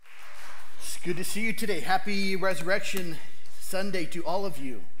Good to see you today. Happy Resurrection Sunday to all of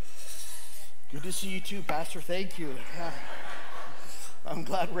you. Good to see you too, Pastor. Thank you. Yeah. I'm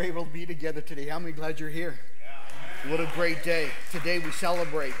glad we're able to be together today. How many glad you're here? What a great day. Today we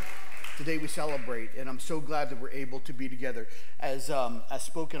celebrate. And I'm so glad that we're able to be together. As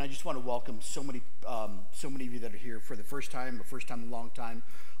spoken, I just want to welcome so many of you that are here for the first time in a long time.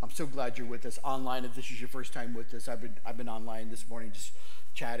 I'm so glad you're with us online. If this is your first time with us, I've been online this morning just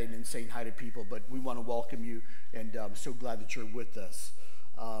chatting and saying hi to people, but we want to welcome you, and I'm so glad that you're with us.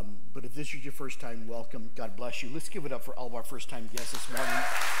 But if this is your first time, welcome. God bless you. Let's give it up for all of our first-time guests this morning.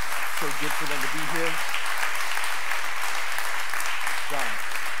 So good for them to be here. Wow.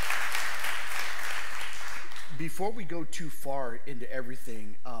 Before we go too far into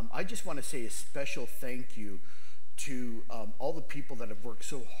everything, I just want to say a special thank you to all the people that have worked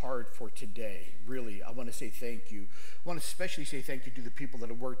so hard for today. Really, I want to say thank you. I want to especially say thank you to the people that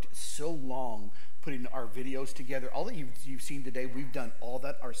have worked so long putting our videos together. All that you've seen today, we've done all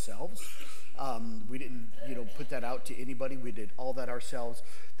that ourselves. We didn't, put that out to anybody. We did all that ourselves.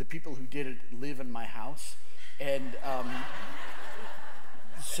 The people who did it live in my house, and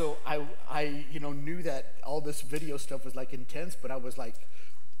so I knew that all this video stuff was like intense, but I was like,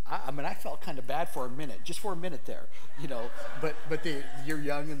 I felt kind of bad for a minute, just for a minute there, but you're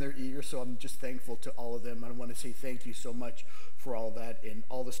young and they're eager, so I'm just thankful to all of them. I want to say thank you so much for all that and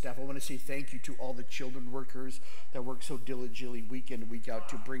all the staff. I want to say thank you to all the children workers that work so diligently week in and week out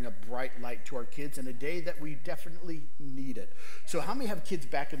to bring a bright light to our kids in a day that we definitely need it. So how many have kids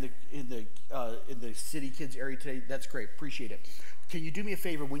back in the city kids area today? That's great, appreciate it. Can you do me a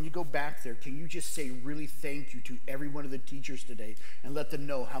favor, when you go back there, can you just say really thank you to every one of the teachers today and let them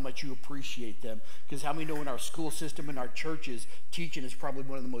know how much you appreciate them? Because how many know in our school system, in our churches, teaching is probably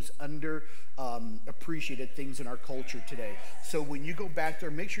one of the most appreciated things in our culture today. So when you go back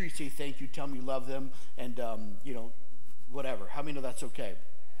there, make sure you say thank you, tell them you love them, and whatever. How many know that's okay?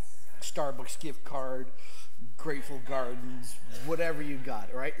 Starbucks gift card, Grateful Gardens, whatever you got,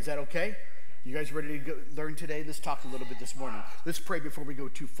 all right? Is that okay? You guys ready to learn today? Let's talk a little bit this morning. Let's pray before we go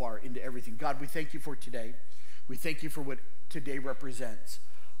too far into everything. God, we thank you for today. We thank you for what today represents.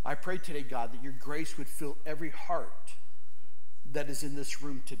 I pray today, God, that your grace would fill every heart that is in this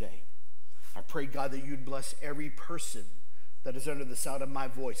room today. I pray, God, that you'd bless every person that is under the sound of my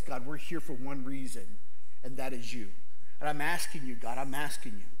voice. God, we're here for one reason, and that is you. And I'm asking you, God,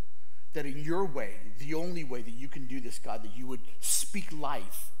 that in your way, the only way that you can do this, God, that you would speak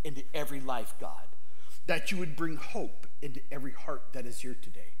life into every life, God, that you would bring hope into every heart that is here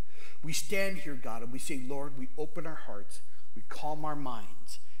today. We stand here, God, and we say, Lord, we open our hearts, we calm our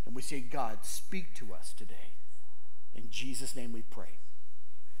minds, and we say, God, speak to us today. In Jesus' name we pray.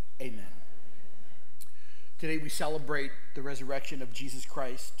 Amen. Today we celebrate the resurrection of Jesus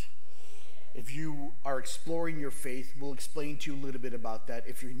Christ. If you are exploring your faith, we'll explain to you a little bit about that.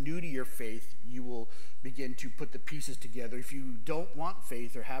 If you're new to your faith, you will begin to put the pieces together. If you don't want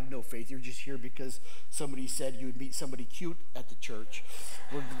faith or have no faith, you're just here because somebody said you would meet somebody cute at the church.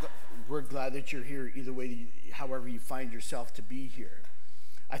 We're glad that you're here either way, however you find yourself to be here.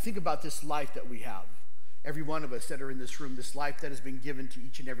 I think about this life that we have. Every one of us that are in this room, this life that has been given to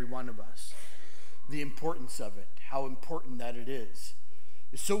each and every one of us. The importance of it, how important that it is.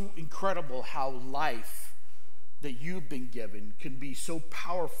 It's so incredible how life that you've been given can be so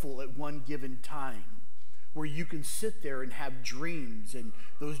powerful at one given time, where you can sit there and have dreams, and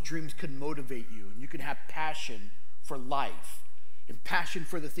those dreams can motivate you, and you can have passion for life and passion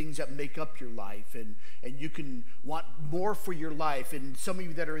for the things that make up your life, and you can want more for your life, and some of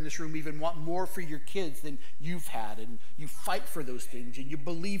you that are in this room even want more for your kids than you've had, and you fight for those things, and you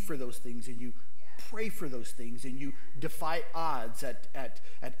believe for those things, and you pray for those things, and you defy odds at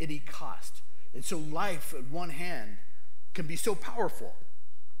any cost. And so life, on one hand, can be so powerful,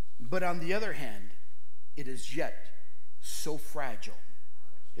 but on the other hand, it is yet so fragile.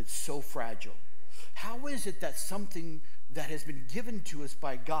 It's so fragile. How is it that something that has been given to us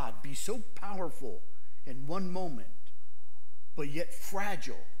by God be so powerful in one moment, but yet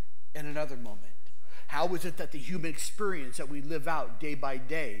fragile in another moment? How is it that the human experience that we live out day by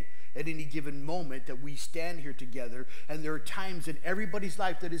day, at any given moment that we stand here together, and there are times in everybody's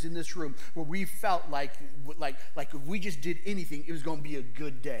life that is in this room where we felt like if we just did anything, it was going to be a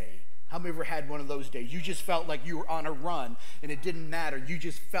good day. How many ever had one of those days? You just felt like you were on a run and it didn't matter. You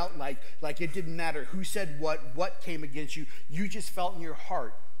just felt like it didn't matter who said what came against you. You just felt in your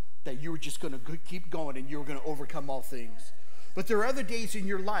heart that you were just going to keep going and you were going to overcome all things. But there are other days in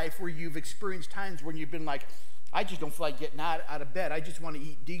your life where you've experienced times when you've been like, I just don't feel like getting out of bed. I just want to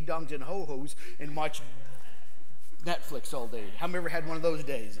eat ding-dongs and ho-hos and watch Netflix all day. How many ever had one of those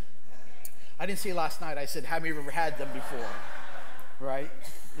days? I didn't say last night. I said, have you ever had them before? Right?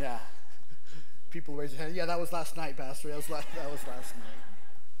 Yeah. People raise their hand. Yeah, that was last night, Pastor. That was last night.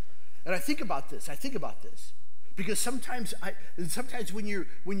 And I think about this. Because sometimes when you're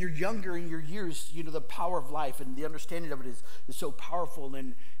younger in your years, you know, the power of life and the understanding of it is so powerful,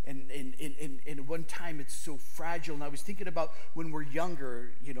 and at one time it's so fragile. And I was thinking about when we're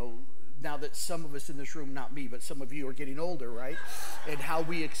younger, you know, now that some of us in this room, not me, but some of you are getting older, right? And how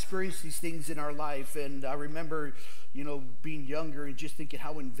we experience these things in our life. And I remember, you know, being younger and just thinking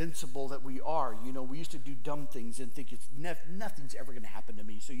how invincible that we are. You know, we used to do dumb things and think nothing's ever going to happen to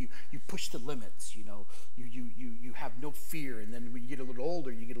me. So you push the limits, you know. You have no fear. And then when you get a little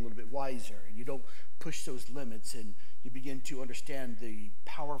older, you get a little bit wiser. And you don't push those limits, and you begin to understand the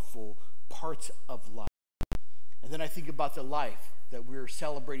powerful parts of life. And then I think about the life that we're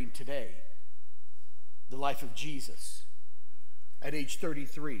celebrating today, the life of Jesus at age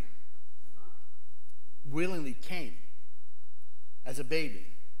 33. Willingly came as a baby,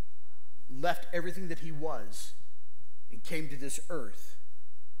 left everything that he was, and came to this earth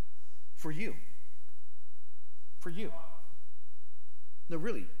for you. For you. No,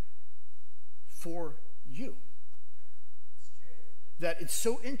 really, for you. That it's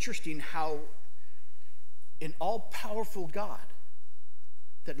so interesting how an all-powerful God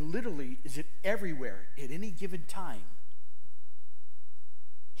that literally is everywhere at any given time.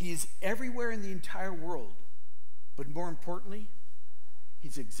 He is everywhere in the entire world, but more importantly,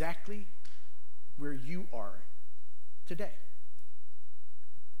 he's exactly where you are today.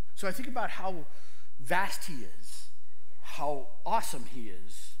 So I think about how vast he is, how awesome he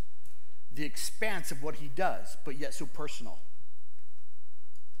is, the expanse of what he does, but yet so personal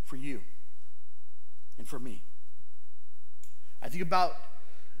for you and for me. I think about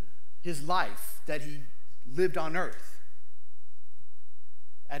his life that he lived on earth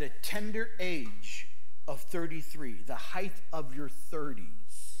at a tender age of 33, the height of your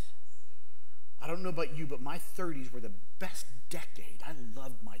 30s. I don't know about you, but my 30s were the best decade. I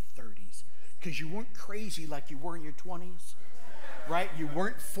loved my 30s because you weren't crazy like you were in your 20s, right? You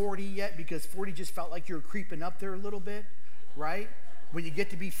weren't 40 yet, because 40 just felt like you were creeping up there a little bit, right? When you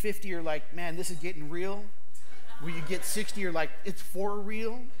get to be 50, you're like, man, this is getting real. When you get 60, you're like, it's for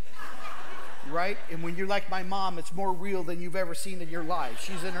real. Right? And when you're like my mom, it's more real than you've ever seen in your life.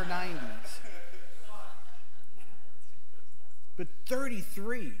 She's in her 90s. But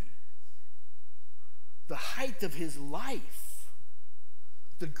 33, the height of his life,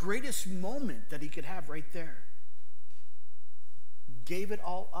 the greatest moment that he could have right there, gave it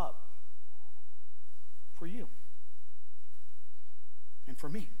all up for you and for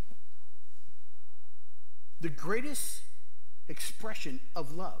me. The greatest expression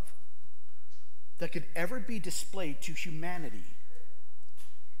of love that could ever be displayed to humanity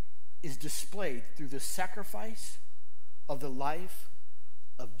is displayed through the sacrifice of the life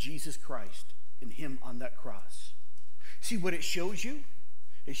of Jesus Christ and him on that cross. See what it shows you?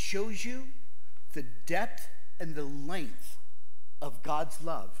 It shows you the depth and the length of God's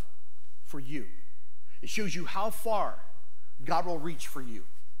love for you. It shows you how far God will reach for you.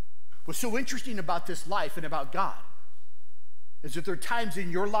 What's so interesting about this life and about God is that there are times in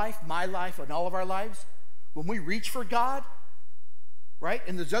your life, my life, and all of our lives, when we reach for God, right?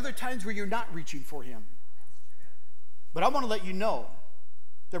 And there's other times where you're not reaching for him. But I want to let you know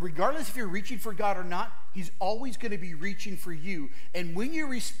that regardless if you're reaching for God or not, he's always going to be reaching for you. And when you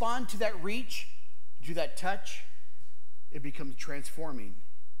respond to that reach, to that touch, it becomes transforming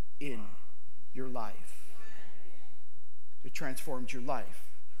in your life. It transforms your life.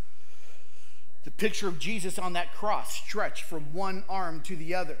 The picture of Jesus on that cross, stretched from one arm to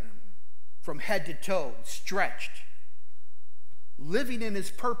the other, from head to toe, stretched, living in his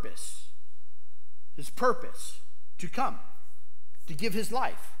purpose to come, to give his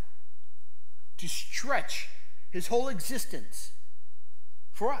life, to stretch his whole existence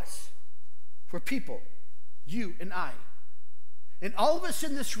for us, for people, you and I. And all of us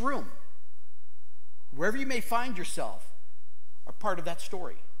in this room, wherever you may find yourself, are part of that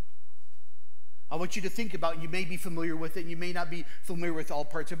story. I want you to think about, you may be familiar with it, and you may not be familiar with all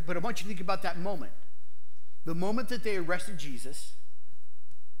parts of it, but I want you to think about that moment. The moment that they arrested Jesus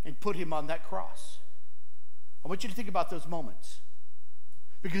and put him on that cross. I want you to think about those moments.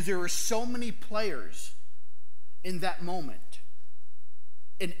 Because there were so many players in that moment.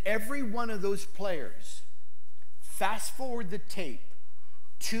 And every one of those players, fast forward the tape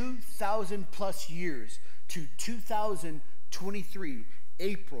 2,000 plus years to 2023,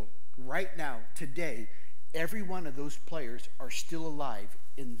 April, right now, today, every one of those players are still alive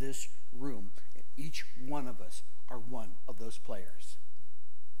in this room. And each one of us are one of those players.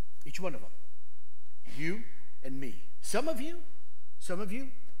 Each one of them. You and me. Some of you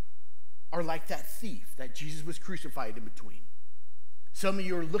are like that thief that Jesus was crucified in between. Some of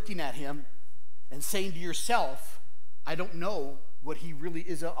you are looking at him and saying to yourself, I don't know what he really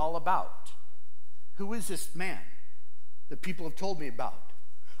is all about. Who is this man that people have told me about?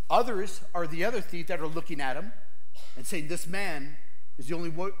 Others are the other thief that are looking at him and saying, this man is the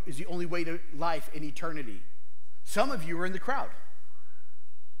only way to life in eternity. Some of you are in the crowd.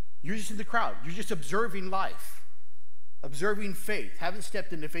 You're just in the crowd. You're just observing life, observing faith. Haven't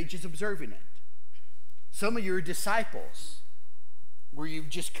stepped into faith, just observing it. Some of you are disciples where you've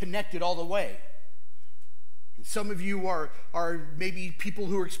just connected all the way. And some of you are maybe people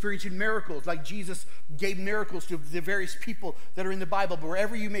who are experiencing miracles, like Jesus gave miracles to the various people that are in the Bible. But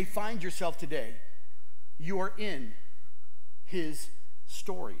wherever you may find yourself today, you are in his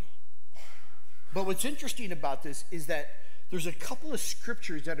story. But what's interesting about this is that there's a couple of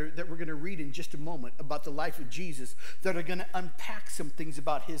scriptures that we're going to read in just a moment about the life of Jesus that are going to unpack some things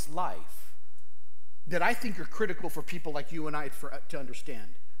about his life that I think are critical for people like you and I to understand.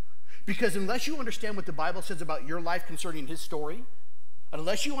 Because unless you understand what the Bible says about your life concerning his story,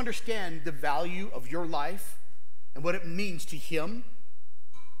 unless you understand the value of your life and what it means to him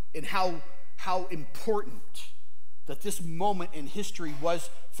and how important that this moment in history was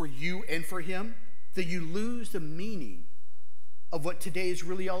for you and for him, that you lose the meaning of what today is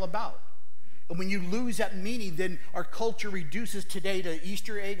really all about. And when you lose that meaning, then our culture reduces today to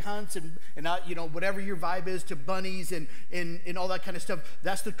Easter egg hunts and whatever your vibe is, to bunnies and all that kind of stuff.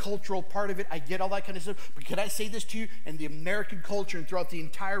 That's the cultural part of it. I get all that kind of stuff. But can I say this to you? And the American culture and throughout the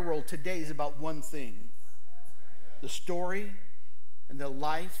entire world today is about one thing: the story and the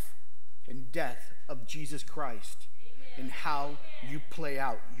life and death of Jesus Christ. Amen. And how you play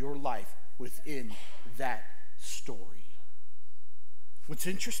out your life within that story. What's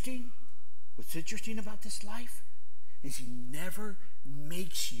interesting about this life is he never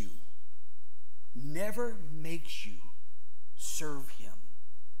makes you serve him.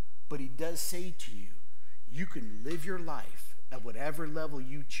 But he does say to you, you can live your life at whatever level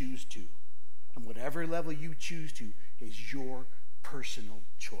you choose to. And whatever level you choose to is your personal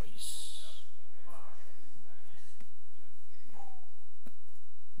choice.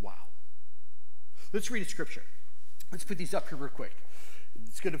 Wow. Let's read a scripture. Let's put these up here real quick.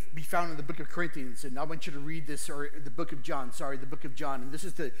 It's going to be found in the book of Corinthians, and I want you to read this, or the book of John. And this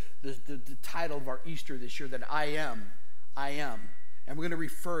is the title of our Easter this year, that I am. And we're going to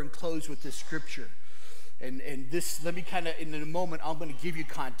refer and close with this scripture. And this, let me kind of, in a moment, I'm going to give you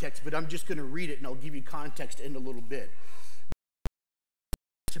context, but I'm just going to read it, and I'll give you context in a little bit.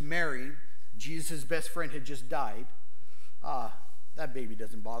 To Mary, Jesus' best friend had just died. That baby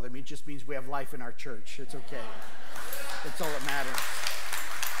doesn't bother me. It just means we have life in our church. It's okay. That's all that matters.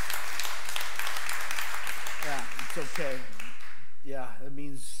 Yeah, it's okay. Yeah, it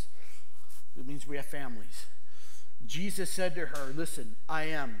means we have families. Jesus said to her, listen, I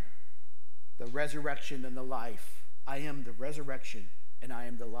am the resurrection and the life. I am the resurrection and I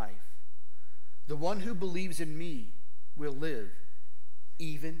am the life. The one who believes in me will live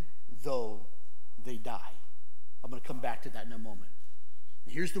even though they die. I'm going to come back to that in a moment.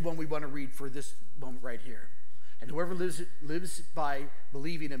 And here's the one we want to read for this moment right here. And whoever lives by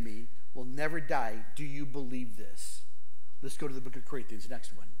believing in me will never die. Do you believe this? Let's go to the book of Corinthians,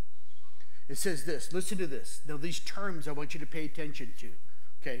 next one. It says this. Listen to this. Now, these terms I want you to pay attention to.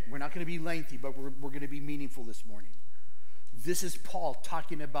 Okay, we're not going to be lengthy, but we're going to be meaningful this morning. This is Paul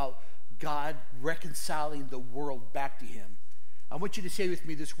talking about God reconciling the world back to him. I want you to say with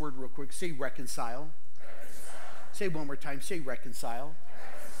me this word real quick. Say reconcile. Say one more time. Say reconcile.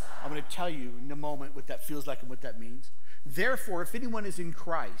 I'm going to tell you in a moment what that feels like and what that means. Therefore, if anyone is in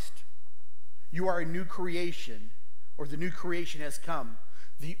Christ, you are a new creation, or the new creation has come.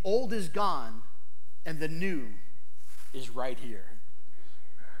 The old is gone, and the new is right here.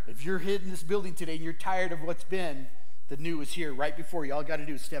 If you're here in this building today and you're tired of what's been, the new is here right before you. All you got to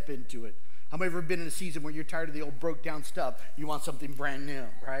do is step into it. How many of you have been in a season where you're tired of the old broke down stuff? You want something brand new,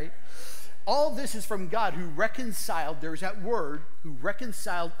 right? All this is from God, who reconciled, there's that word, who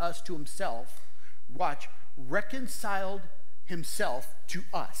reconciled us to himself. Watch, reconciled himself to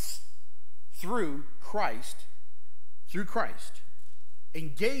us through Christ,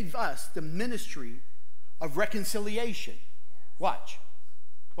 and gave us the ministry of reconciliation. Watch.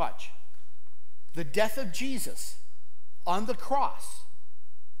 The death of Jesus on the cross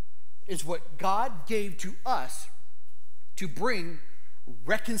is what God gave to us to bring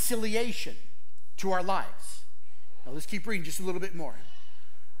reconciliation to our lives. Now let's keep reading just a little bit more.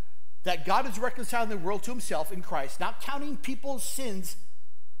 That God is reconciling the world to himself in Christ, not counting people's sins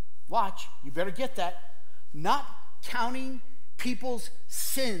watch, you better get that, not counting people's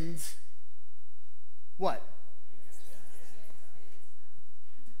sins, what?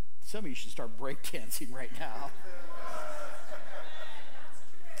 Some of you should start breakdancing right now.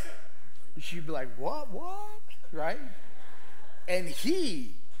 You should be like, what, right? And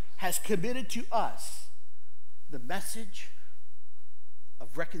he has committed to us the message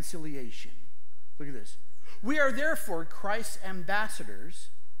of reconciliation. Look at this. We are therefore Christ's ambassadors,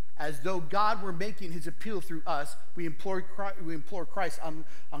 as though God were making his appeal through us. We implore Christ on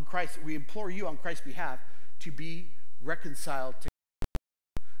Christ. We implore you on Christ's behalf to be reconciled to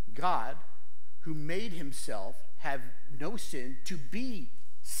God, who made himself have no sin to be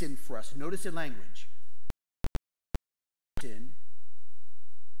sin for us. Notice the language. Sin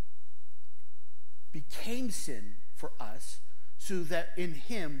became sin for us, so that in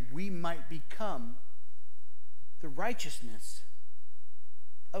him we might become the righteousness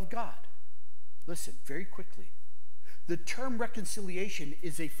of God. Listen very quickly. The term reconciliation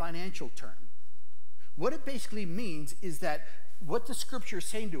is a financial term. What it basically means is that what the scripture is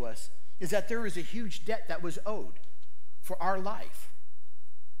saying to us is that there is a huge debt that was owed for our life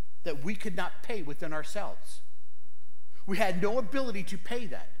that we could not pay within ourselves. We had no ability to pay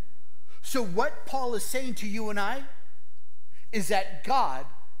that. So what Paul is saying to you and I is that God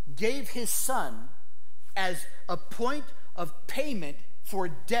gave his son as a point of payment for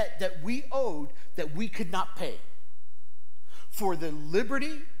debt that we owed that we could not pay, for the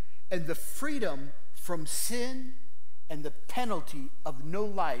liberty and the freedom from sin and the penalty of no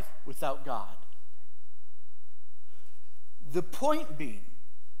life without God. The point being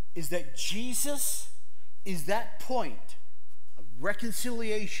is that Jesus is that point of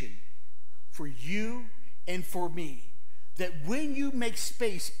reconciliation for you and for me. That when you make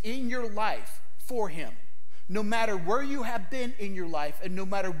space in your life for him, no matter where you have been in your life and no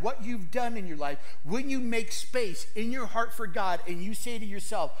matter what you've done in your life, when you make space in your heart for God and you say to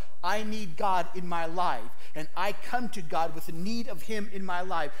yourself, I need God in my life, and I come to God with the need of him in my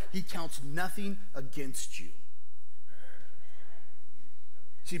life, he counts nothing against you.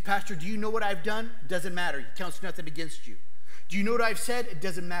 See, Pastor, do you know what I've done? Doesn't matter. He counts nothing against you. Do you know what I've said? It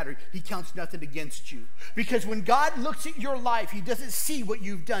doesn't matter. He counts nothing against you. Because when God looks at your life, he doesn't see what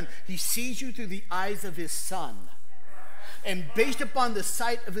you've done. He sees you through the eyes of his son. And based upon the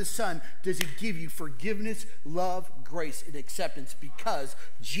sight of his son, does he give you forgiveness, love, grace, and acceptance, because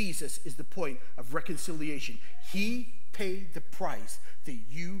Jesus is the point of reconciliation. He paid the price that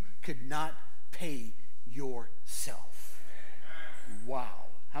you could not pay yourself. Wow.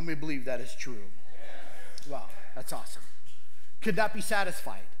 How many believe that is true? Wow, that's awesome. Could not be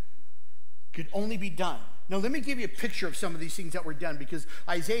satisfied. Could only be done. Now, let me give you a picture of some of these things that were done, because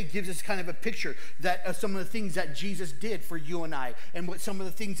Isaiah gives us kind of a picture that of some of the things that Jesus did for you and I, and what some of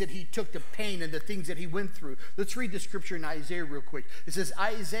the things that he took, the pain and the things that he went through. Let's read the scripture in Isaiah real quick. It says,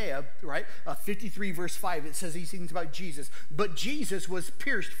 Isaiah, right, 53 verse 5, it says these things about Jesus. But Jesus was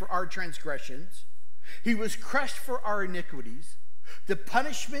pierced for our transgressions. He was crushed for our iniquities. The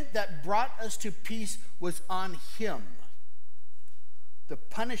punishment that brought us to peace was on him. The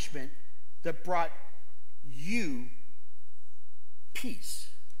punishment that brought you peace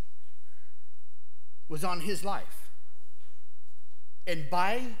was on his life. And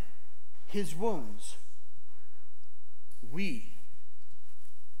by his wounds, we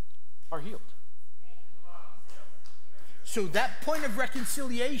are healed. So that point of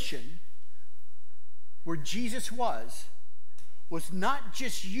reconciliation where Jesus was not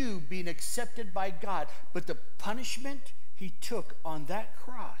just you being accepted by God, but the punishment he took on that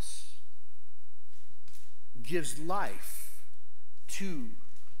cross gives life to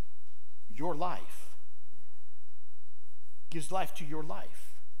your life. Gives life to your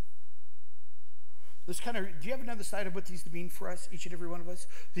life. Let's do you have another slide of what these mean for us, each and every one of us?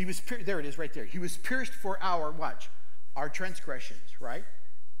 He was there it is right there. He was pierced for our transgressions, right?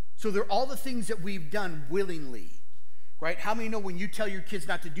 So they're all the things that we've done willingly, right? How many know when you tell your kids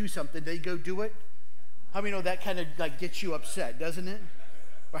not to do something, they go do it? How many know that kind of gets you upset, doesn't it?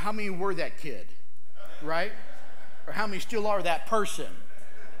 Or how many were that kid, right? Or how many still are that person,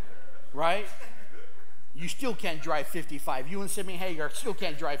 right? You still can't drive 55. You and Sammy Hagar still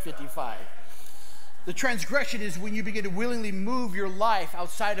can't drive 55. The transgression is when you begin to willingly move your life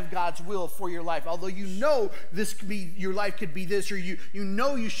outside of God's will for your life. Although you know this could be, your life could be this, or you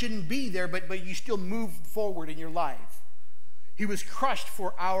know you shouldn't be there, but you still move forward in your life. He was crushed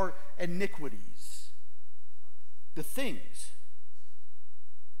for our iniquities. The things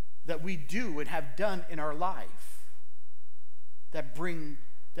that we do and have done in our life that bring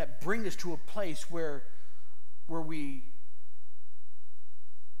us to a place where we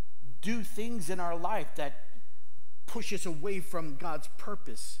do things in our life that push us away from God's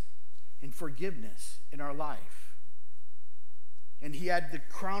purpose and forgiveness in our life. And he had the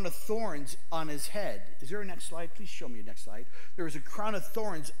crown of thorns on his head. Is there a next slide? Please show me a next slide. There was a crown of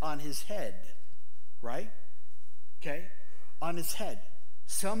thorns on his head, right? Okay? On his head.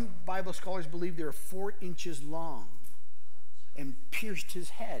 Some Bible scholars believe they were 4 inches long and pierced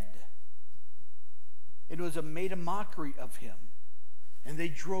his head. It was made a mockery of him. And they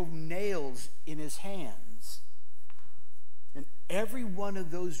drove nails in his hands. And every one of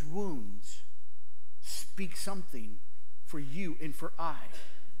those wounds speaks something for you and for I.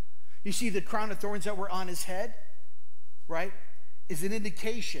 You see, the crown of thorns that were on his head, right, is an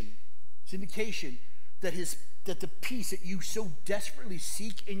indication. It's an indication that the peace that you so desperately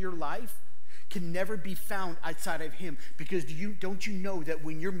seek in your life can never be found outside of him. Because don't you know that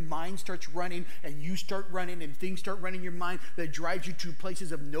when your mind starts running and you start running and things start running in your mind, that drives you to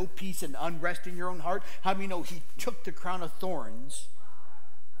places of no peace and unrest in your own heart? How many know he took the crown of thorns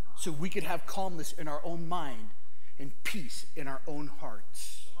so we could have calmness in our own mind and peace in our own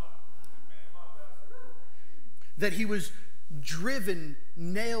hearts? That he was driven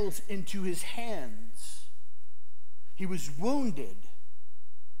nails into his hands. He was wounded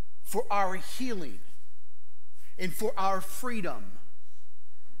for our healing and for our freedom.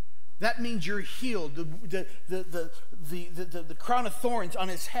 That means you're healed. The crown of thorns on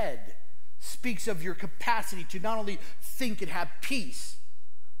his head speaks of your capacity to not only think and have peace,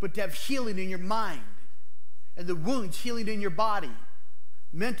 but to have healing in your mind, and the wounds healing in your body,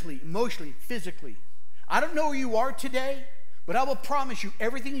 mentally, emotionally, physically. I don't know where you are today, but I will promise you,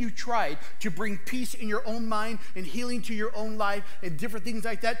 everything you tried to bring peace in your own mind and healing to your own life and different things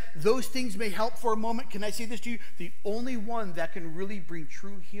like that, those things may help for a moment. Can I say this to you? The only one that can really bring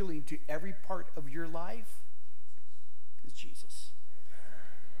true healing to every part of your life is Jesus.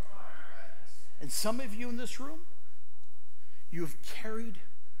 And some of you in this room, you have carried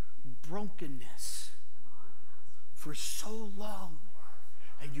brokenness for so long,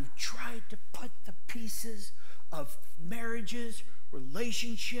 and you've tried to put the pieces of marriages,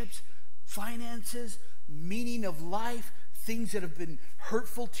 relationships, finances, meaning of life, things that have been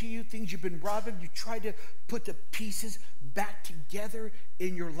hurtful to you, things you've been robbed of. You try to put the pieces back together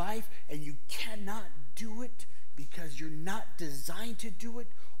in your life, and you cannot do it because you're not designed to do it.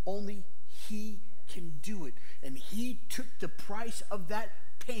 Only he can do it. And he took the price of that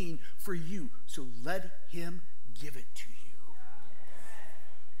pain for you. So let him give it to you.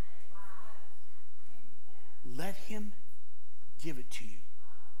 Let him give it to you.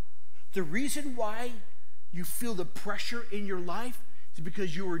 The reason why you feel the pressure in your life is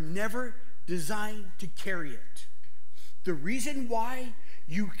because you were never designed to carry it. The reason why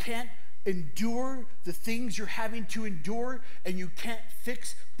you can't endure the things you're having to endure and you can't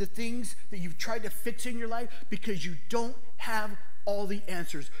fix the things that you've tried to fix in your life, because you don't have all the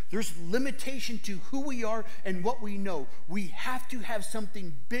answers. There's limitation to who we are and what we know. We have to have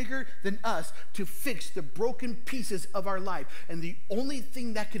something bigger than us to fix the broken pieces of our life. And the only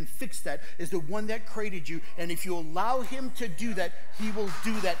thing that can fix that is the one that created you. And if you allow him to do that, he will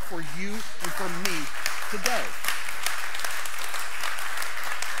do that for you and for me today.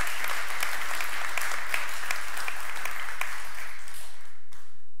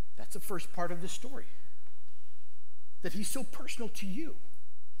 That's the first part of the story. That he's so personal to you.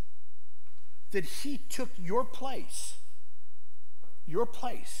 That he took your place.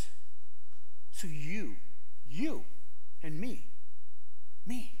 So you and me,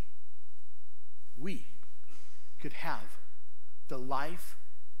 we could have the life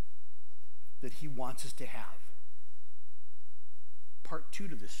that he wants us to have. Part 2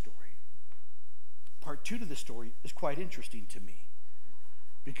 to this story. Part 2 to the story is quite interesting to me,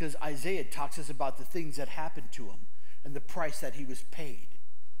 because Isaiah talks us about the things that happened to him and the price that was paid,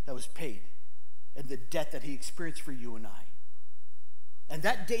 and the debt that he experienced for you and I. And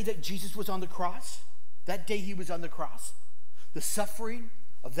that day that Jesus was on the cross, the suffering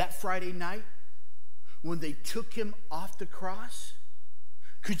of that Friday night, when they took him off the cross,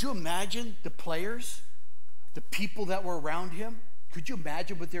 could you imagine the players, the people that were around him? Could you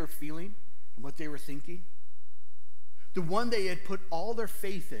imagine what they were feeling and what they were thinking? The one they had put all their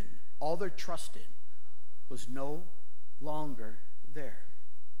faith in, all their trust in, was no longer there.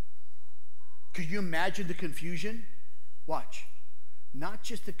 Could you imagine the confusion? Watch. Not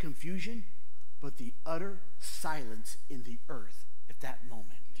just the confusion, but the utter silence in the earth at that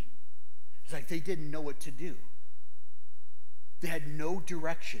moment. It's like they didn't know what to do. They had no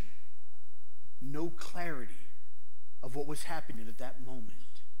direction, no clarity of what was happening at that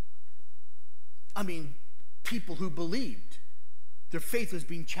moment. I mean, people who believed Their faith was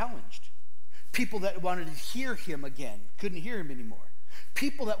being challenged. People that wanted to hear him again couldn't hear him anymore.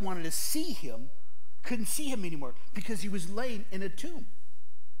 People that wanted to see him couldn't see him anymore because he was laying in a tomb.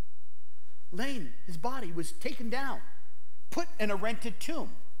 Laying, his body was taken down, put in a rented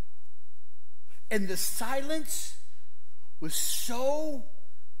tomb. And the silence was so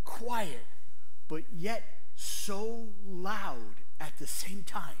quiet, but yet so loud at the same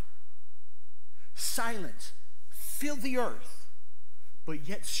time. Silence filled the earth, but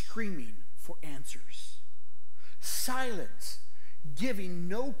yet screaming for answers. Silence giving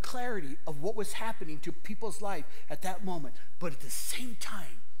no clarity of what was happening to people's life at that moment, but at the same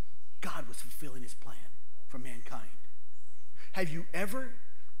time, God was fulfilling his plan for mankind. Have you ever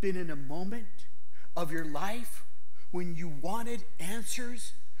been in a moment of your life when you wanted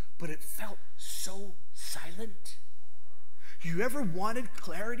answers, but it felt so silent? You ever wanted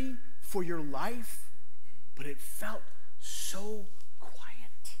clarity for your life, but it felt so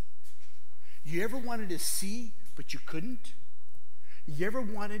quiet? You ever wanted to see, but you couldn't? You ever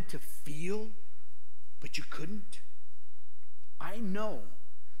wanted to feel, but you couldn't? I know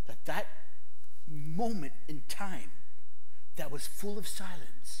that moment in time that was full of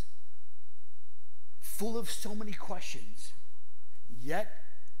silence, full of so many questions, yet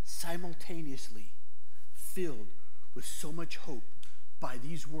simultaneously filled with so much hope by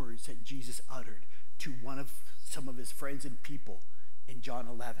these words that Jesus uttered to some of his friends and people in John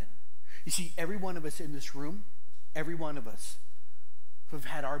 11. You see, every one of us in this room, every one of us have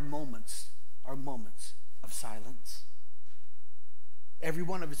had our moments of silence. Every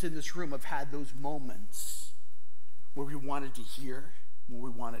one of us in this room have had those moments where we wanted to hear, where we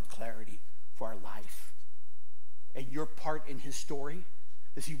wanted clarity for our life. And your part in his story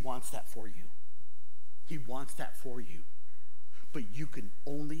is he wants that for you. He wants that for you. But you can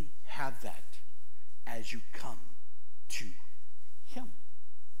only have that as you come to him.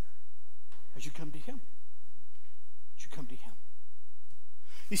 As you come to him. As you come to him.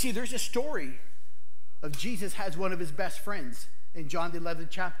 You see, there's a story of Jesus has one of his best friends in John the 11th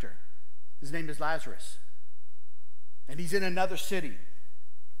chapter. His name is Lazarus. And he's in another city.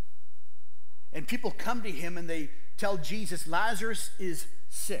 And people come to him and they tell Jesus, Lazarus is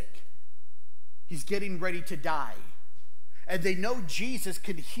sick. He's getting ready to die. And they know Jesus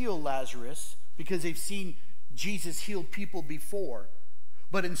can heal Lazarus because they've seen Jesus heal people before.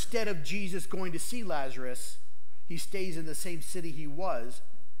 But instead of Jesus going to see Lazarus, he stays in the same city he was,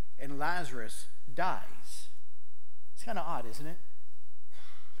 and Lazarus dies. It's kind of odd, isn't it?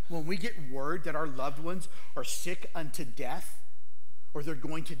 When we get word that our loved ones are sick unto death, or they're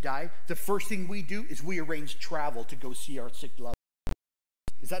going to die, the first thing we do is we arrange travel to go see our sick loved ones.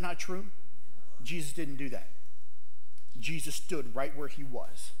 Is that not true? Jesus didn't do that. Jesus stood right where he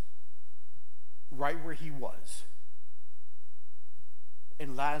was. Right where he was.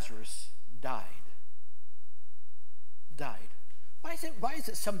 And Lazarus died. Died. Why is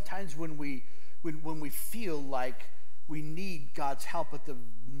it sometimes when we feel like we need God's help at the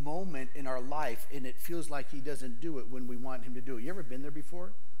moment in our life and it feels like he doesn't do it when we want him to do it? You ever been there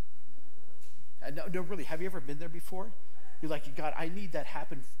before? No, really. Have you ever been there before? You're like, God, I need that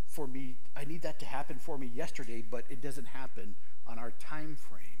happen for me. I need that to happen for me yesterday, but it doesn't happen on our time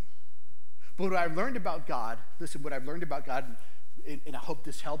frame. But what I've learned about God, listen, what I've learned about God, and I hope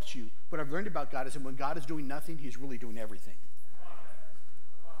this helps you, what I've learned about God is that when God is doing nothing, he's really doing everything.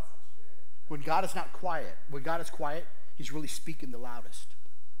 When God is not quiet, when God is quiet, he's really speaking the loudest.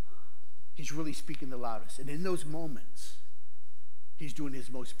 He's really speaking the loudest. And in those moments, he's doing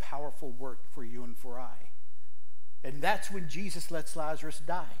his most powerful work for you and for I. And that's when Jesus lets Lazarus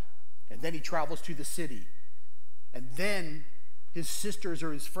die. And then he travels to the city. And then his sisters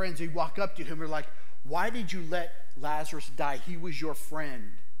or his friends, they walk up to him and are like, why did you let Lazarus die? He was your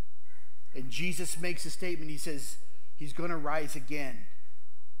friend. And Jesus makes a statement. He says, he's going to rise again.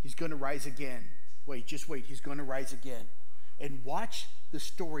 He's going to rise again. Wait, just wait. He's going to rise again. And watch the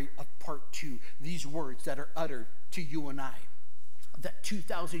story of part 2. These words that are uttered to you and I. That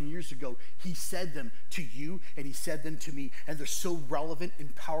 2,000 years ago, he said them to you and he said them to me. And they're so relevant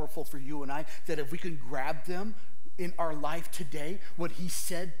and powerful for you and I that if we can grab them in our life today, what he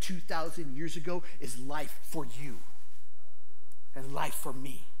said 2,000 years ago is life for you and life for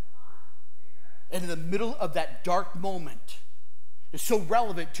me. And in the middle of that dark moment, it's so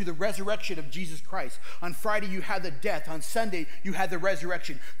relevant to the resurrection of Jesus Christ. On Friday, you had the death. On Sunday, you had the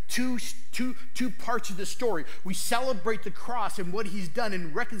resurrection. Two parts of the story. We celebrate the cross and what he's done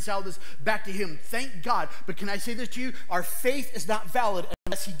and reconciled us back to him. Thank God. But can I say this to you? Our faith is not valid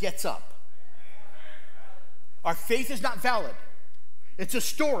unless he gets up. Our faith is not valid. It's a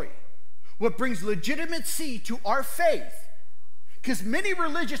story. What brings legitimacy to our faith Because many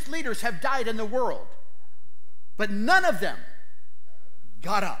religious leaders have died in the world, but none of them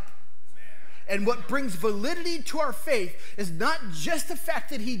got up. And what brings validity to our faith is not just the fact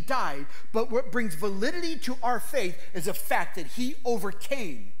that he died, but what brings validity to our faith is the fact that he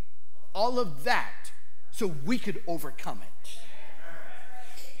overcame all of that so we could overcome it.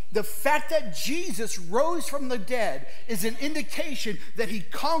 The fact that Jesus rose from the dead is an indication that he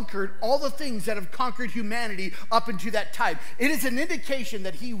conquered all the things that have conquered humanity up until that time. It is an indication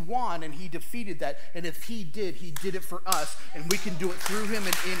that he won and he defeated that. And if he did it for us, and we can do it through him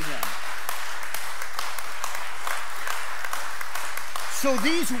and in him. So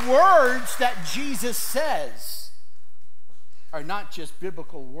these words that Jesus says are not just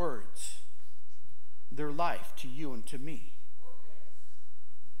biblical words. They're life to you and to me.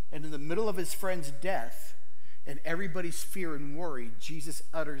 And in the middle of his friend's death and everybody's fear and worry, Jesus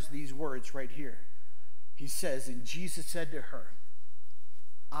utters these words right here. He says, and Jesus said to her,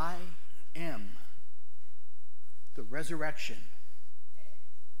 I am the resurrection.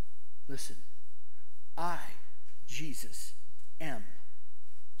 Listen, I, Jesus, am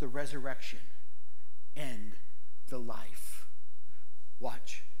the resurrection and the life.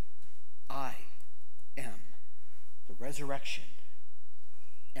 Watch. I am the resurrection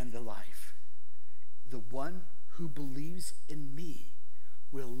and the life. The one who believes in me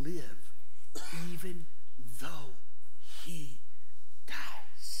will live even though he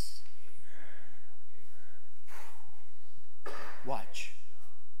dies. Watch.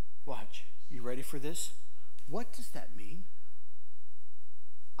 Watch. You ready for this? What does that mean?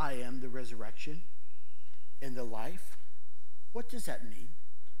 I am the resurrection and the life. What does that mean?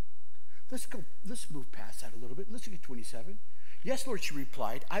 Let's move past that a little bit. Let's look at 27. Yes, Lord, she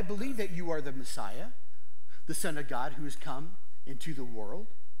replied, I believe that you are the Messiah, the Son of God who has come into the world,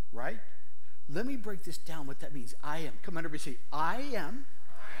 right? Let me break this down, what that means. I am. Come on, everybody say, I am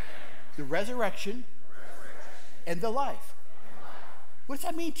the resurrection and the life. What does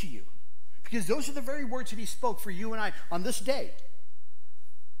that mean to you? Because those are the very words that he spoke for you and I on this day.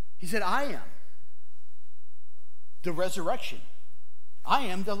 He said, I am the resurrection. I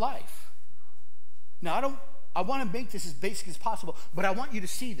am the life. Now, I want to make this as basic as possible, but I want you to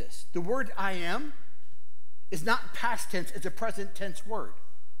see this. The word I am is not past tense, it's a present tense word.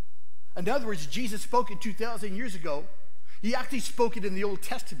 In other words, Jesus spoke it 2,000 years ago. He actually spoke it in the Old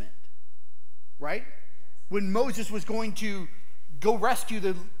Testament, right? When Moses was going to go rescue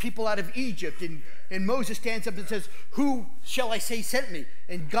the people out of Egypt, and Moses stands up and says, who shall I say sent me?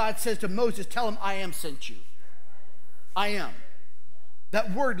 And God says to Moses, tell him I am sent you. I am.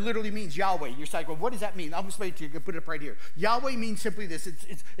 That word literally means Yahweh. You're like, well, what does that mean? I'll explain it to you. You can put it up right here. Yahweh means simply this.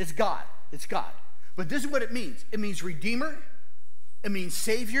 It's God. It's God. But this is what it means. It means Redeemer. It means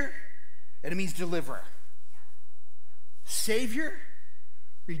Savior. And it means Deliverer. Savior,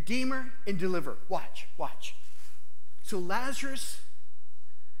 Redeemer, and Deliverer. Watch, watch. So Lazarus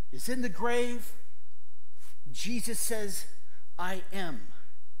is in the grave. Jesus says, I am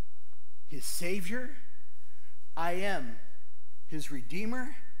his Savior. I am his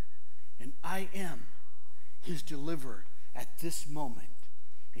Redeemer, and I am his Deliverer at this moment.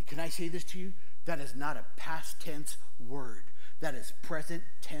 And can I say this to you? That is not a past tense word. That is present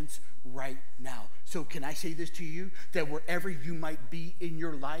tense right now. So can I say this to you? That wherever you might be in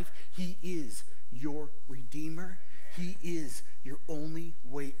your life, he is your Redeemer. He is your only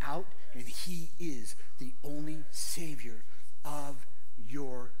way out, and he is the only Savior of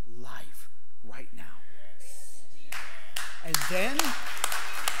your life right now. And then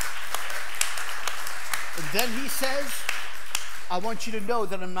he says, I want you to know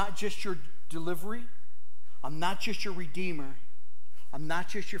that I'm not just your delivery. I'm not just your Redeemer. I'm not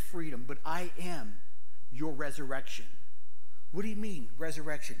just your freedom, but I am your resurrection. What do you mean,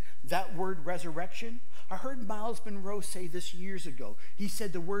 resurrection? That word resurrection, I heard Miles Monroe say this years ago. He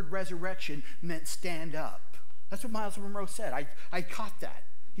said the word resurrection meant stand up. That's what Miles Monroe said. I caught that.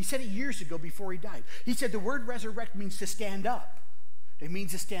 He said it years ago before he died. He said the word resurrect means to stand up. It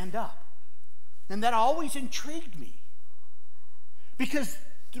means to stand up. And that always intrigued me. Because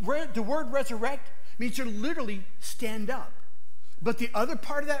the word resurrect means to literally stand up. But the other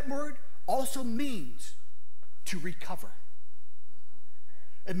part of that word also means to recover.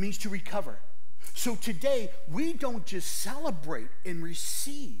 It means to recover. So today, we don't just celebrate and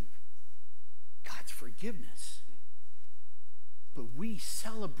receive God's forgiveness, but we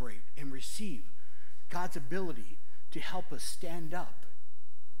celebrate and receive God's ability to help us stand up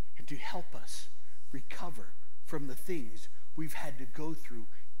and to help us recover from the things we've had to go through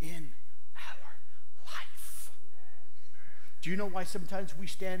in our life. Do you know why sometimes we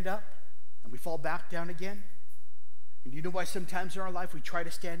stand up and we fall back down again? And you know why sometimes in our life we try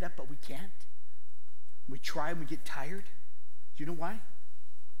to stand up, but we can't? We try and we get tired. Do you know why?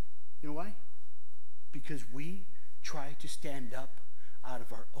 You know why? Because we try to stand up out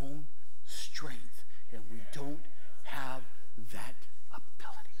of our own strength, and we don't have that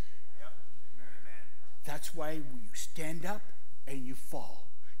ability. Yep. That's why you stand up and you fall.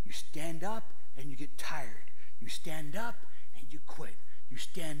 You stand up and you get tired. You stand up and you quit. You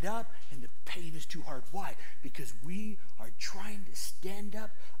stand up and the pain is too hard. Why? Because we are trying to stand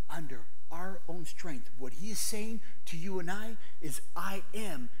up under our own strength. What he is saying to you and I is, I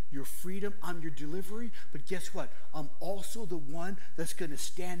am your freedom, I'm your delivery, but guess what? I'm also the one that's going to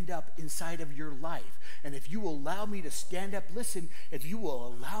stand up inside of your life. And if you will allow me to stand up, listen, if you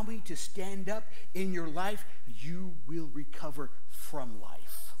will allow me to stand up in your life, you will recover from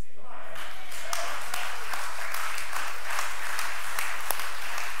life.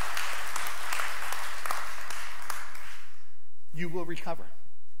 You will recover.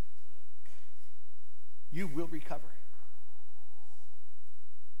 You will recover.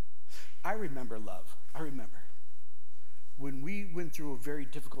 I remember, love. I remember when we went through a very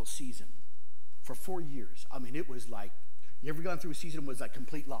difficult season for 4 years. I mean, it was like, you ever gone through a season that was like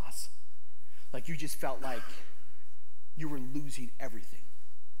complete loss? Like you just felt like you were losing everything.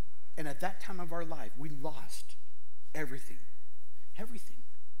 And at that time of our life, we lost everything. Everything.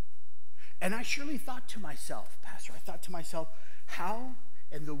 And I surely thought to myself, Pastor, I thought to myself, how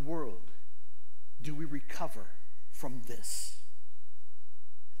in the world do we recover from this?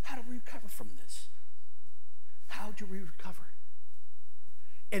 How do we recover from this? How do we recover?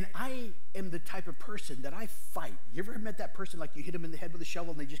 And I am the type of person that I fight. You ever met that person like you hit them in the head with a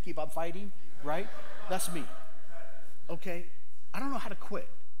shovel and they just keep on fighting, right? That's me. Okay? I don't know how to quit.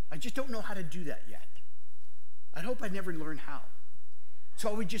 I just don't know how to do that yet. I hope I never learn how. So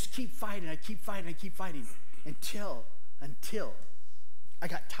I would just keep fighting, I keep fighting, I keep fighting until I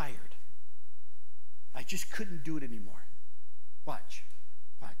got tired. I just couldn't do it anymore. Watch.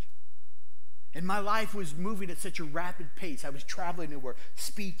 And my life was moving at such a rapid pace. I was traveling everywhere,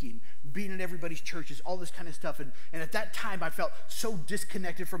 speaking, being in everybody's churches, all this kind of stuff. And at that time, I felt so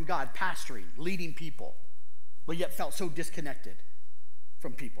disconnected from God, pastoring, leading people, but yet felt so disconnected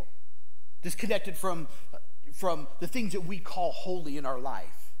from people. Disconnected from the things that we call holy in our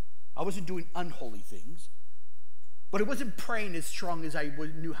life. I wasn't doing unholy things, but I wasn't praying as strong as I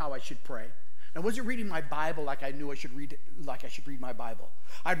knew how I should pray. I wasn't reading my Bible like I knew I should read my Bible.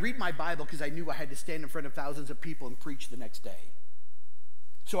 I'd read my Bible because I knew I had to stand in front of thousands of people and preach the next day.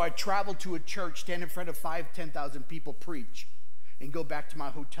 So I'd travel to a church, stand in front of 5,000, 10,000 people, preach, and go back to my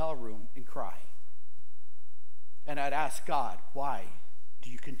hotel room and cry. And I'd ask God, why do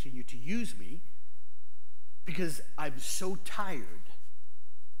you continue to use me? Because I'm so tired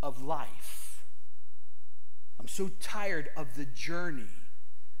of life. I'm so tired of the journey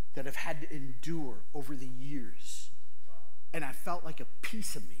that I've had to endure over the years. And I felt like a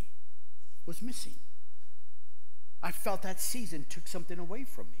piece of me was missing. I felt that season took something away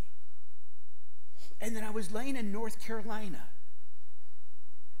from me. And then I was laying in North Carolina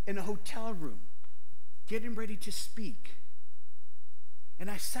in a hotel room, getting ready to speak.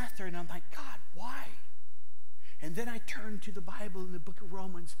 And I sat there and I'm like, God, why? And then I turned to the Bible in the book of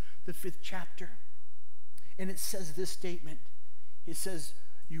Romans, the 5th chapter. And it says this statement. It says,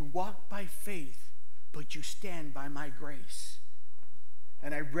 you walk by faith, but you stand by my grace.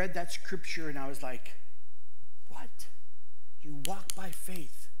 And I read that scripture and I was like, what? You walk by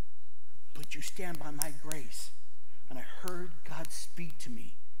faith, but you stand by my grace. And I heard God speak to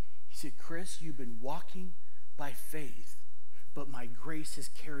me. He said, Chris, you've been walking by faith, but my grace has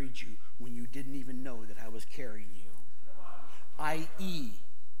carried you when you didn't even know that I was carrying you. I.e.,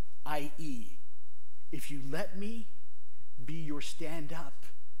 if you let me be your stand-up,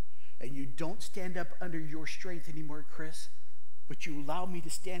 and you don't stand up under your strength anymore, Chris, but you allow me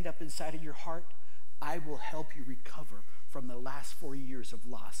to stand up inside of your heart, I will help you recover from the last 4 years of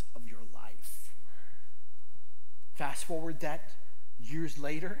loss of your life. Fast forward that years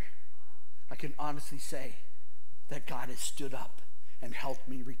later, I can honestly say that God has stood up and helped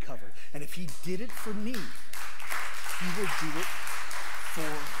me recover. And if he did it for me, he will do it for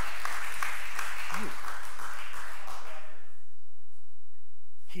you.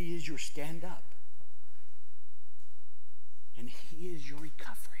 He is your stand-up. And he is your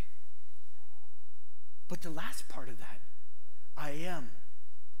recovery. But the last part of that, I am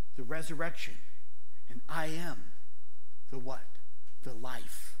the resurrection. And I am the what? The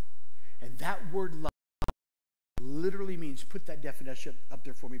life. And that word life literally means, put that definition up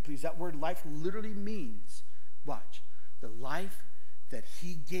there for me, please. That word life literally means, watch, the life that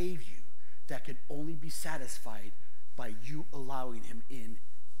he gave you that could only be satisfied by you allowing him in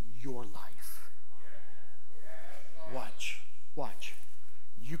your life. Watch.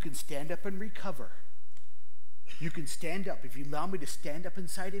 You can stand up and recover. You can stand up. If you allow me to stand up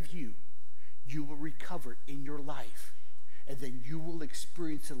inside of you, you will recover in your life. And then you will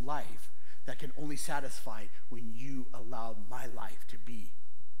experience a life that can only satisfy when you allow my life to be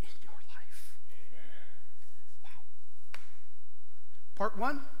in your life. Wow. Part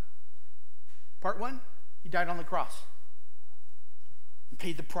one, he died on the cross and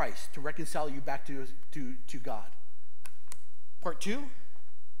paid the price to reconcile you back to God. Part two,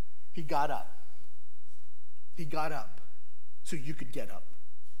 he got up. He got up so you could get up.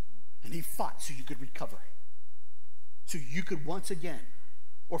 And he fought so you could recover. So you could once again,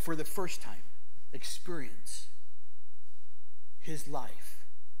 or for the first time, experience his life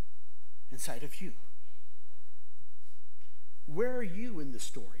inside of you. Where are you in the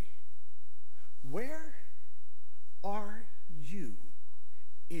story? Where are you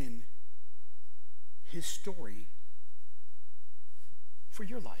in his story for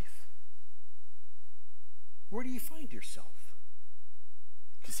your life? Where do you find yourself?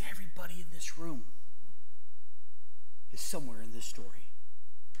 Because everybody in this room is somewhere in this story.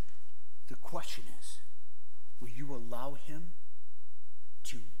 The question is, will you allow him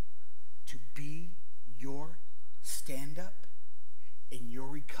to be your stand-up in your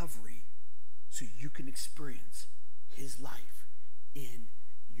recovery so you can experience his life in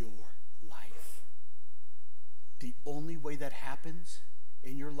your life? The only way that happens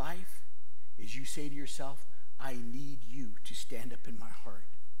in your life is you say to yourself, I need you to stand up in my heart,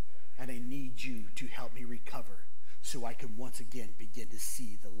 and I need you to help me recover so I can once again begin to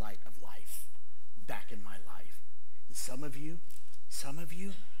see the light of life back in my life. And some of you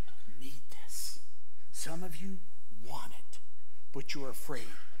need this. Some of you want it, but you're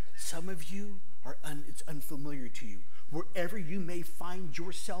afraid. Some of you it's unfamiliar to you. Wherever you may find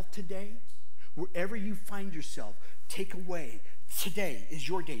yourself today, wherever you find yourself, take away. Today is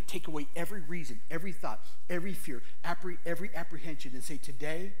your day. Take away every reason, every thought, every fear, every apprehension, and say,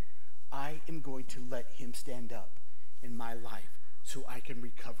 today I am going to let him stand up in my life so I can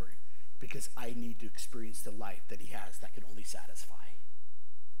recover it, because I need to experience the life that he has that can only satisfy.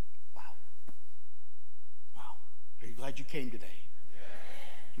 Wow. Are you glad you came today?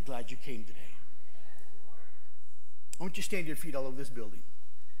 I'm glad you came today. I want you to stand your feet all over this building.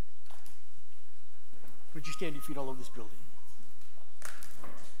 I want you to stand your feet all over this building.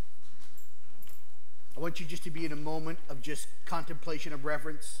 I want you just to be in a moment of just contemplation of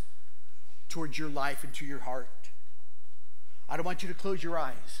reverence towards your life and to your heart. I don't want you to close your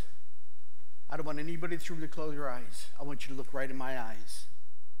eyes. I don't want anybody in this room to close your eyes. I want you to look right in my eyes.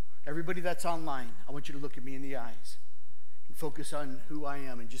 Everybody that's online, I want you to look at me in the eyes and focus on who I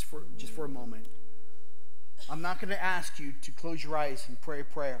am, and just for a moment. I'm not going to ask you to close your eyes and pray a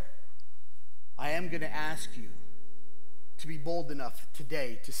prayer. I am going to ask you to be bold enough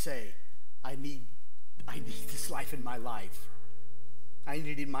today to say, I need this life in my life. I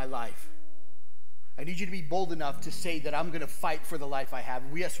need it in my life. I need you to be bold enough to say that I'm going to fight for the life I have.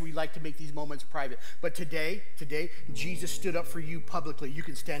 Yes, we like to make these moments private. But today, Jesus stood up for you publicly. You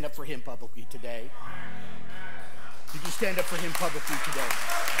can stand up for him publicly today. You can stand up for him publicly today.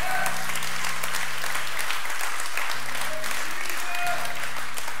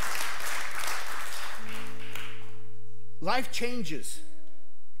 Life changes.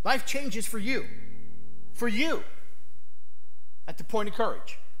 Life changes for you. For you. At the point of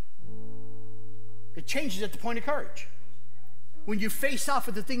courage. It changes at the point of courage. When you face off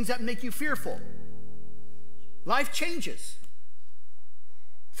with the things that make you fearful. Life changes.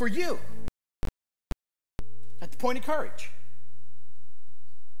 For you. At the point of courage.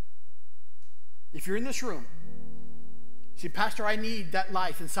 If you're in this room, say, Pastor, I need that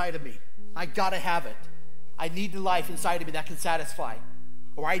life inside of me. I gotta have it. I need the life inside of me that can satisfy.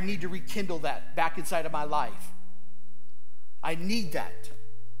 Or I need to rekindle that back inside of my life. I need that.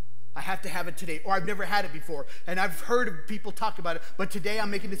 I have to have it today. Or I've never had it before. And I've heard of people talk about it. But today I'm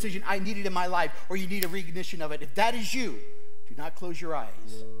making a decision. I need it in my life. Or you need a recognition of it. If that is you, do not close your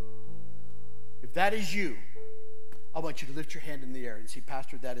eyes. If that is you, I want you to lift your hand in the air and say,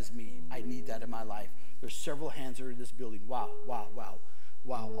 Pastor, that is me. I need that in my life. There's several hands that are in this building. Wow.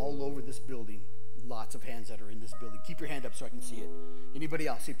 All over this building. Lots of hands that are in this building. Keep your hand up so I can see it. Anybody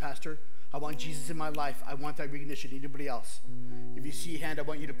else? Say, Pastor, I want Jesus in my life. I want that recognition. Anybody else? If you see a hand, I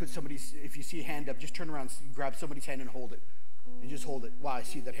want you to put if you see a hand up, just turn around, grab somebody's hand and hold it. And just hold it. Wow, I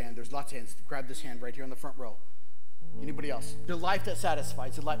see that hand. There's lots of hands. Grab this hand right here on the front row. Anybody else? The life that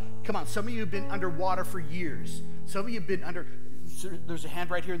satisfies. The life. Come on, some of you have been underwater for years. Some of you have been There's a hand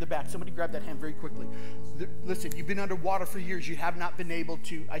right here in the back. Somebody grab that hand very quickly. Listen, you've been underwater for years. You have not been able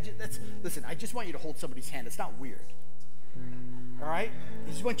to. Listen, I just want you to hold somebody's hand. It's not weird. All right? I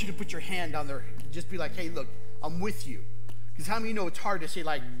just want you to put your hand on there. Just be like, hey, look, I'm with you. Because how many of you know it's hard to say,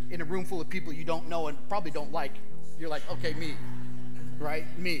 like, in a room full of people you don't know and probably don't like. You're like, okay, me. Right?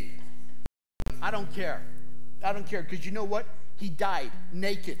 Me. I don't care. I don't care. Because you know what? He died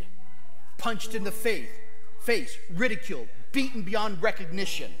naked, punched in the face, ridiculed, beaten beyond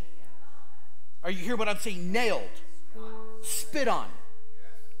recognition. Are you hearing what I'm saying? Nailed, spit on,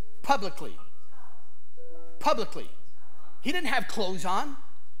 publicly. He didn't have clothes on.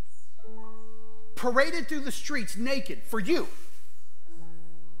 Paraded through the streets naked for you.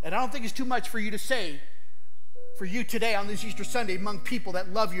 And I don't think it's too much for you to say, for you today on this Easter Sunday, among people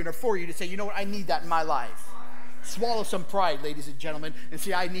that love you and are for you, to say, you know what, I need that in my life. Swallow some pride, ladies and gentlemen, and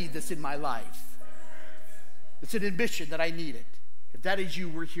say, I need this in my life. It's an admission that I need it. If that is you,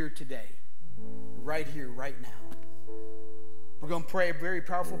 we're here today. Right here, right now. We're going to pray a very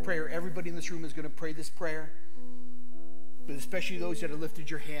powerful prayer. Everybody in this room is going to pray this prayer. But especially those that have lifted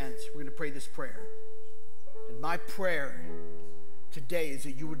your hands, we're going to pray this prayer. And my prayer today is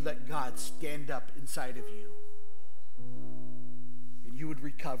that you would let God stand up inside of you. And you would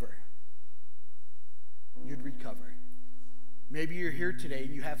recover. You'd recover. Maybe you're here today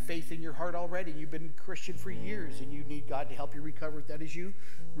and you have faith in your heart already. You've been a Christian for years and you need God to help you recover. If that is you,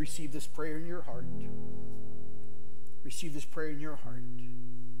 receive this prayer in your heart. Receive this prayer in your heart.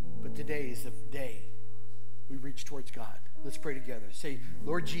 But today is the day we reach towards God. Let's pray together. Say,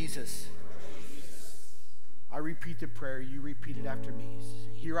 Lord Jesus, I repeat the prayer. You repeat it after me.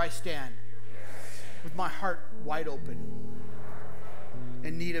 Here I stand with my heart wide open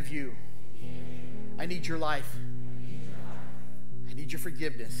in need of you. I need your life. I need your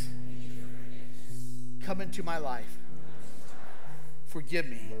forgiveness. Come into my life. Forgive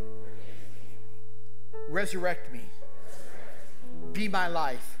me. Resurrect me. Be my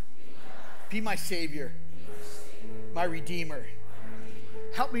life. Be my Savior. My Redeemer.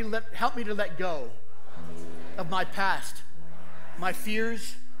 Help me to let go of my past, my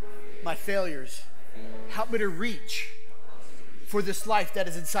fears, my failures. Help me to reach for this life that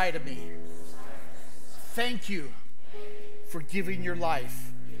is inside of me. Thank you for giving your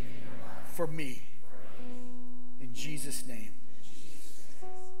life for me. In Jesus' name,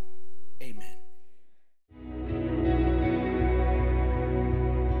 amen.